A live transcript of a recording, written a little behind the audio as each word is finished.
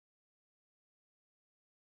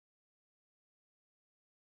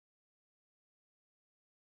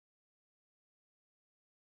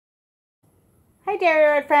Hi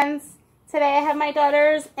Dairy Road friends. Today I have my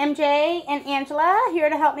daughters MJ and Angela here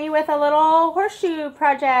to help me with a little horseshoe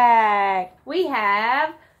project. We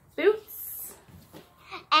have boots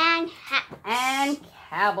and hats and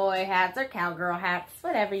cowboy hats or cowgirl hats,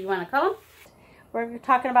 whatever you want to call them. We're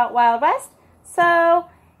talking about Wild West. So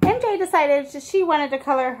MJ decided she wanted to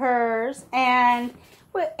color hers, and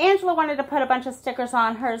Angela wanted to put a bunch of stickers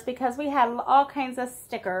on hers because we had all kinds of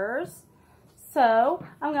stickers. So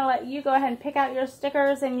I'm going to let you go ahead and pick out your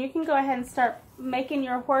stickers, and you can go ahead and start making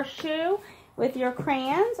your horseshoe with your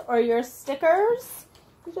crayons or your stickers.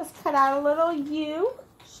 You just cut out a little U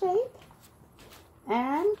shape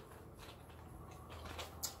and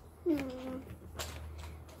You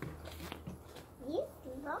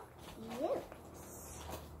look cute.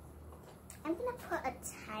 I'm going to put a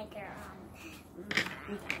tiger on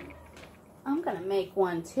mine. I'm going to make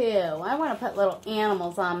one too. I want to put little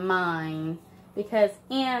animals on mine, because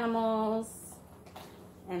animals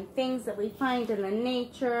and things that we find in the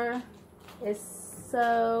nature is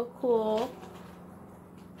so cool.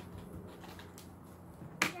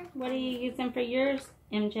 What are you using for yours,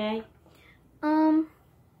 MJ?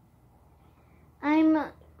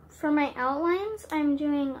 For my outlines, I'm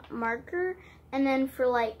doing marker, and then for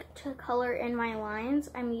to color in my lines,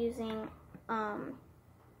 I'm using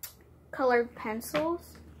colored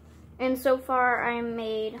pencils. And so far I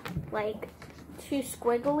made 2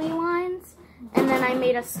 squiggly lines, and then I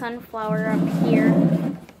made a sunflower up here.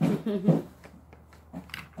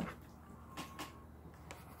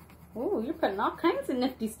 Ooh, you're putting all kinds of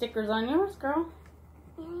nifty stickers on yours, girl.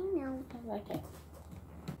 I know. I like it.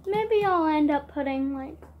 Maybe I'll end up putting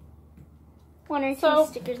 1 or 2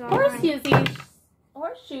 stickers on horses mine. use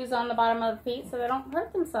horseshoes on the bottom of the feet so they don't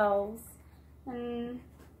hurt themselves. And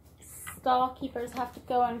stall keepers have to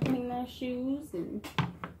go and clean their shoes. And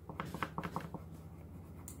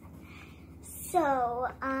so,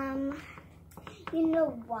 you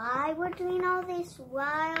know why we're doing all this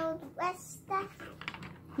Wild West stuff?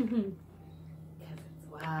 because it's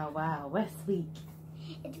Wild Wild West Week.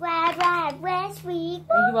 It's Wild Wild West Week.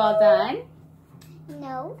 Are you all done?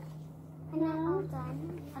 No. I'm not all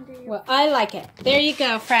done. Well, I like it. There you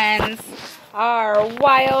go, friends. Our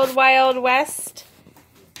Wild Wild West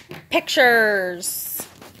pictures.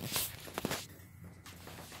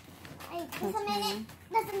 Hey, just a minute.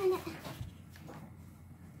 Just a minute.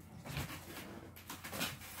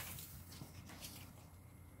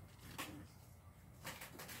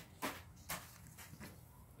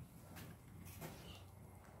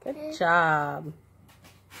 Good job.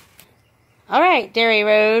 All right, Dairy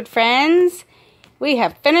Road friends, we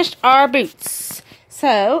have finished our boots.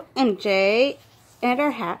 So, MJ and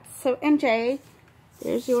our hats. So, MJ,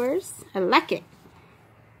 there's yours. I like it.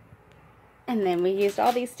 And then we used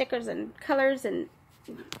all these stickers and colors, and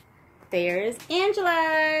there's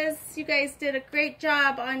Angela's. You guys did a great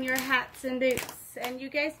job on your hats and boots, and you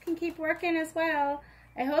guys can keep working as well.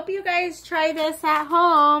 I hope you guys try this at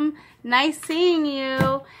home. Nice seeing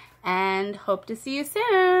you, and hope to see you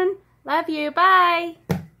soon. Love you. Bye.